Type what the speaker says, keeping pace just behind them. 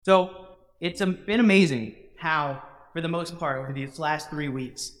So been amazing how, for the most part, over these last 3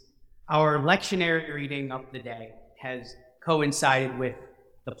 weeks, our lectionary reading of the day has coincided with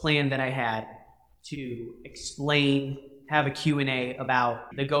the plan that I had to explain, have a Q&A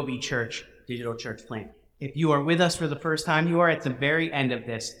about the Go Be Church digital church plan. If you are with us for the first time, you are at the very end of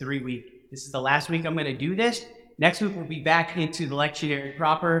this 3-week. This is the last week I'm going to do this. Next week, we'll be back into the lectionary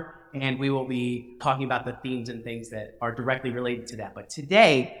proper, and we will be talking about the themes and things that are directly related to that. But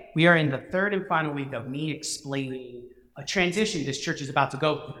today, we are in the third and final week of me explaining a transition this church is about to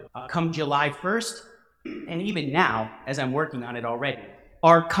go through. Come July 1st, and even now, as I'm working on it already,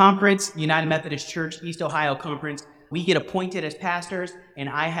 our conference, United Methodist Church, East Ohio Conference, we get appointed as pastors, and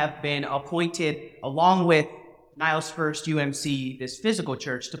I have been appointed, along with Niles First UMC, this physical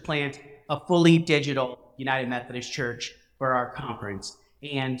church, to plant a fully digital United Methodist Church for our conference.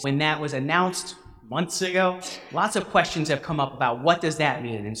 And when that was announced months ago, lots of questions have come up about what does that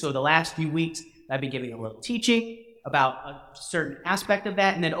mean. And so the last few weeks, I've been giving a little teaching about a certain aspect of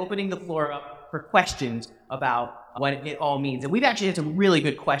that, and then opening the floor up for questions about what it all means. And we've actually had some really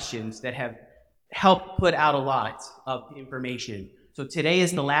good questions that have helped put out a lot of information. So today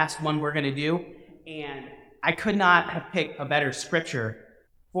is the last one we're going to do, and I could not have picked a better scripture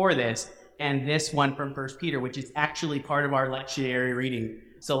for this, and this one from 1 Peter, which is actually part of our lectionary reading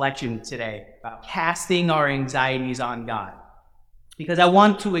selection today, about casting our anxieties on God. Because I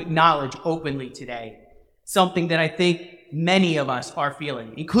want to acknowledge openly today something that I think many of us are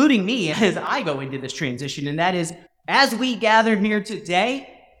feeling, including me as I go into this transition, and that is, as we gather here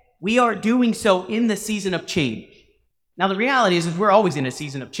today, we are doing so in the season of change. Now, the reality is we're always in a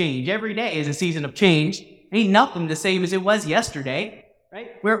season of change. Every day is a season of change. Ain't nothing the same as it was yesterday,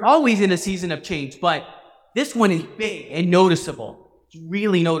 right? We're always in a season of change, but this one is big and noticeable. It's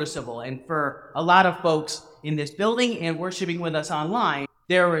really noticeable. And for a lot of folks in this building and worshiping with us online,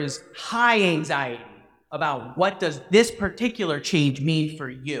 there is high anxiety about what does this particular change mean for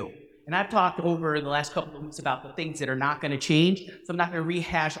you. And I've talked over the last couple of weeks about the things that are not going to change, so I'm not going to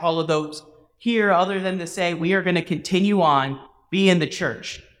rehash all of those here other than to say we are going to continue on being the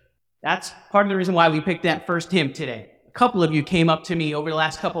church. That's part of the reason why we picked that first hymn today. A couple of you came up to me over the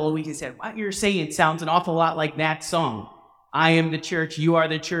last couple of weeks and said, what you're saying sounds an awful lot like that song. I am the church, you are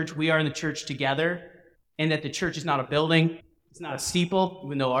the church, we are in the church together, and that the church is not a building, it's not a steeple,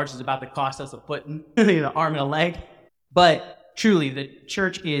 even though ours is about to cost us a foot and an arm and a leg. But truly, the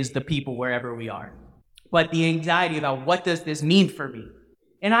church is the people wherever we are. But the anxiety about what does this mean for me?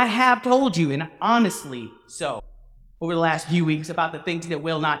 And I have told you, and honestly so, over the last few weeks about the things that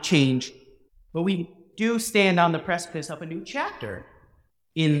will not change. But we do stand on the precipice of a new chapter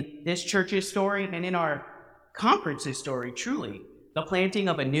in this church's story and in our conference's story, truly. The planting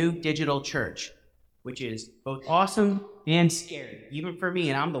of a new digital church, which is both awesome and scary, even for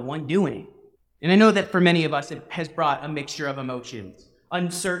me, and I'm the one doing it. And I know that for many of us, it has brought a mixture of emotions.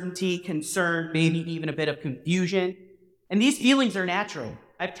 Uncertainty, concern, maybe even a bit of confusion. And these feelings are natural.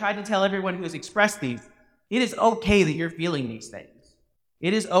 I've tried to tell everyone who has expressed these, it is okay that you're feeling these things.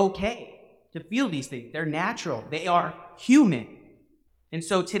 It is okay to feel these things. They're natural. They are human. And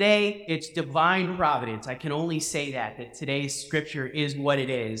so today, it's divine providence. I can only say that today's scripture is what it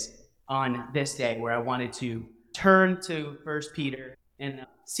is on this day, where I wanted to turn to 1 Peter and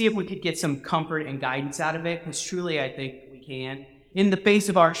see if we could get some comfort and guidance out of it, because truly I think we can. In the face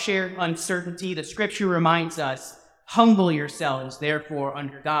of our shared uncertainty, the scripture reminds us, humble yourselves, therefore,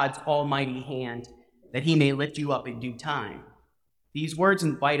 under God's almighty hand, that he may lift you up in due time. These words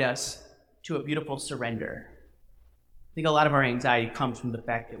invite us to a beautiful surrender. I think a lot of our anxiety comes from the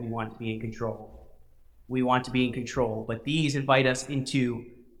fact that we want to be in control. We want to be in control, but these invite us into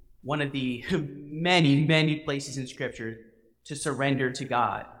one of the many, many places in Scripture to surrender to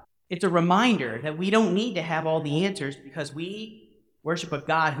God. It's a reminder that we don't need to have all the answers because we worship a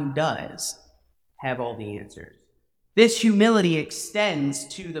God who does have all the answers. This humility extends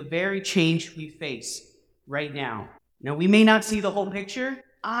to the very change we face right now. Now, we may not see the whole picture.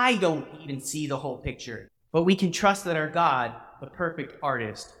 I don't even see the whole picture. But we can trust that our God, the perfect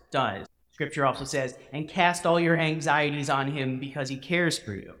artist, does. Scripture also says, and cast all your anxieties on him because he cares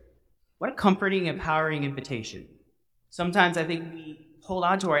for you. What a comforting, empowering invitation. Sometimes I think we hold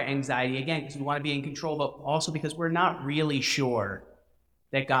on to our anxiety, again, because we want to be in control, but also because we're not really sure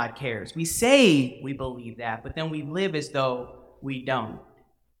that God cares. We say we believe that, but then we live as though we don't.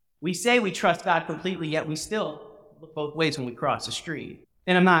 We say we trust God completely, yet we still look both ways when we cross the street.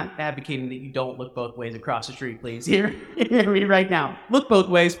 And I'm not advocating that you don't look both ways across the street, please. Hear me right now. Look both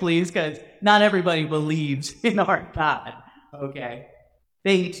ways, please, because not everybody believes in our God, okay?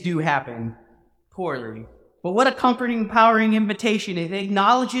 Things do happen poorly But what a comforting, empowering invitation. It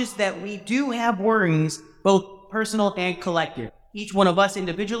acknowledges that we do have worries, both personal and collective, each one of us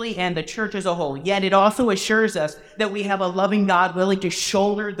individually and the church as a whole. Yet it also assures us that we have a loving God willing to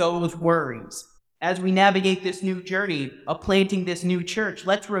shoulder those worries. As we navigate this new journey of planting this new church,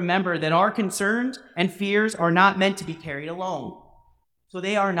 let's remember that our concerns and fears are not meant to be carried alone. So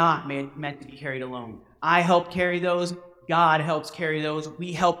they are not meant to be carried alone. I help carry those. God helps carry those.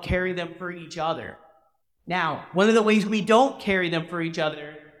 We help carry them for each other. Now, one of the ways we don't carry them for each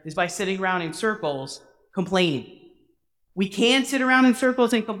other is by sitting around in circles complaining. We can sit around in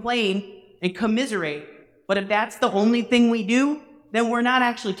circles and complain and commiserate, but if that's the only thing we do, then we're not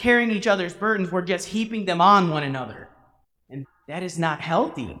actually carrying each other's burdens. We're just heaping them on one another. And that is not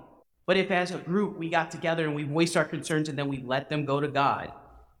healthy. But if as a group we got together and we voiced our concerns and then we let them go to God,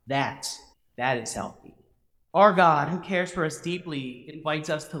 that is healthy. Our God, who cares for us deeply, invites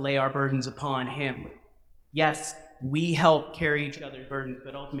us to lay our burdens upon Him. Yes, we help carry each other's burdens,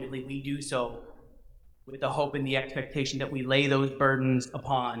 but ultimately we do so with the hope and the expectation that we lay those burdens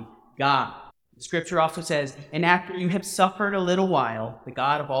upon God. The scripture also says, and after you have suffered a little while, the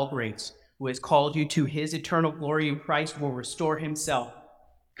God of all grace, who has called you to His eternal glory in Christ, will restore Himself,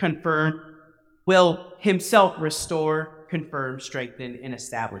 restore, confirm, strengthen, and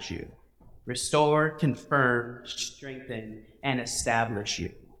establish you. Restore, confirm, strengthen, and establish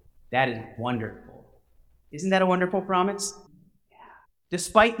you. That is wonderful. Isn't that a wonderful promise? Yeah.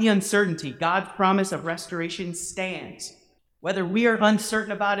 Despite the uncertainty, God's promise of restoration stands. Whether we are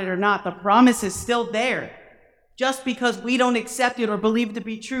uncertain about it or not, the promise is still there. Just because we don't accept it or believe it to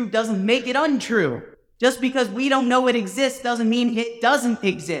be true doesn't make it untrue. Just because we don't know it exists doesn't mean it doesn't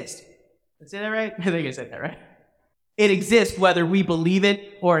exist. Did I say that right? I think I said that right. It exists whether we believe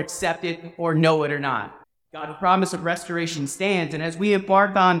it or accept it or know it or not. God's promise of restoration stands, and as we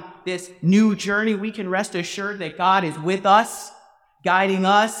embark on this new journey, we can rest assured that God is with us, guiding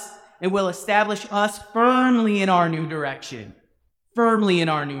us, and will establish us firmly in our new direction. Firmly in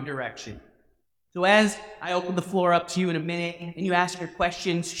our new direction. So as I open the floor up to you in a minute, and you ask your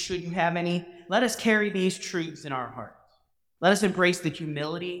questions, should you have any, let us carry these truths in our hearts. Let us embrace the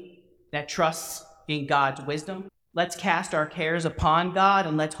humility that trusts in God's wisdom. Let's cast our cares upon God,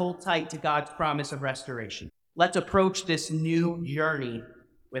 and let's hold tight to God's promise of restoration. Let's approach this new journey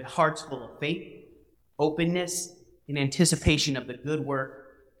with hearts full of faith, openness, and anticipation of the good work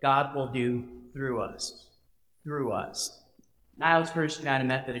God will do through us. Through us. Niles First United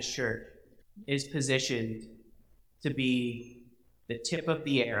Methodist Church is positioned to be the tip of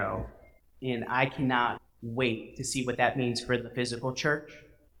the arrow, and I cannot wait to see what that means for the physical church,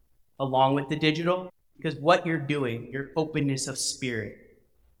 along with the digital. Because what you're doing, your openness of spirit,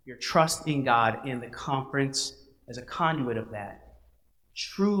 your trust in God in the conference as a conduit of that,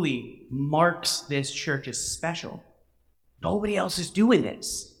 truly marks this church as special. Nobody else is doing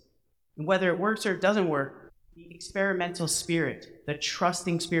this. And whether it works or it doesn't work, the experimental spirit, the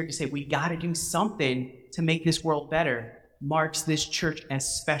trusting spirit to say, we got to do something to make this world better, marks this church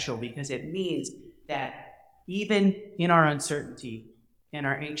as special, because it means that even in our uncertainty, in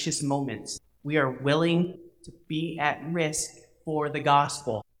our anxious moments, we are willing to be at risk for the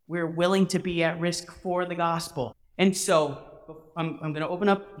gospel. We're willing to be at risk for the gospel. And so, I'm going to open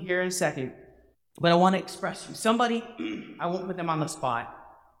up here in a second, but I want to express you. Somebody, I won't put them on the spot,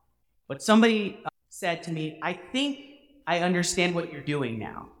 but somebody said to me, I think I understand what you're doing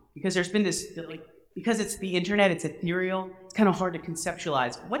now. Because there's been this, because it's the internet, it's ethereal, it's kind of hard to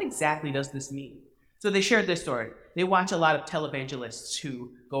conceptualize. What exactly does this mean? So they shared this story. They watch a lot of televangelists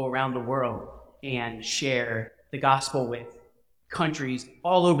who go around the world and share the gospel with countries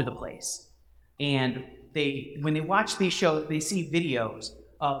all over the place. And when they watch these shows, they see videos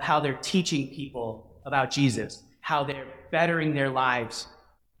of how they're teaching people about Jesus, how they're bettering their lives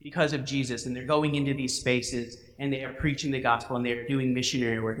because of Jesus, and they're going into these spaces, and they are preaching the gospel, and they're doing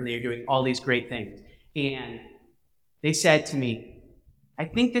missionary work, and they're doing all these great things. And they said to me, I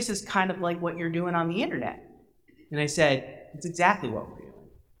think this is kind of like what you're doing on the internet. And I said, it's exactly what we're doing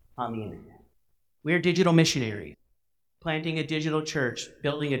on the internet. We're digital missionaries, planting a digital church,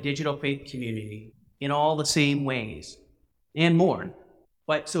 building a digital faith community in all the same ways and more.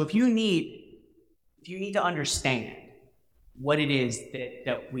 But so if you need to understand what it is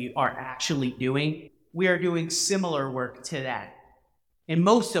that we are actually doing, we are doing similar work to that. And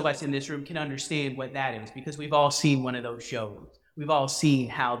most of us in this room can understand what that is, because we've all seen one of those shows. We've all seen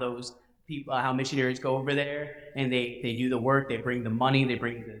how those people, how missionaries go over there and they do the work, they bring the money, they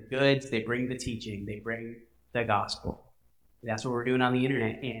bring the goods, they bring the teaching, they bring the gospel. That's what we're doing on the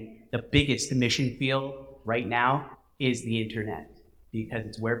internet. And the biggest mission field right now is the internet, because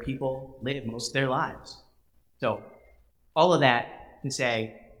it's where people live most of their lives. So all of that to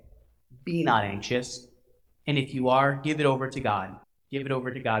say, be not anxious. And if you are, give it over to God. Give it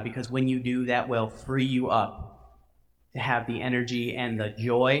over to God, because when you do, that will free you up to have the energy and the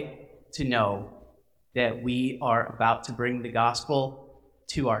joy to know that we are about to bring the gospel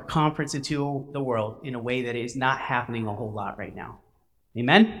to our conference and to the world in a way that is not happening a whole lot right now.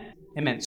 Amen? Amen.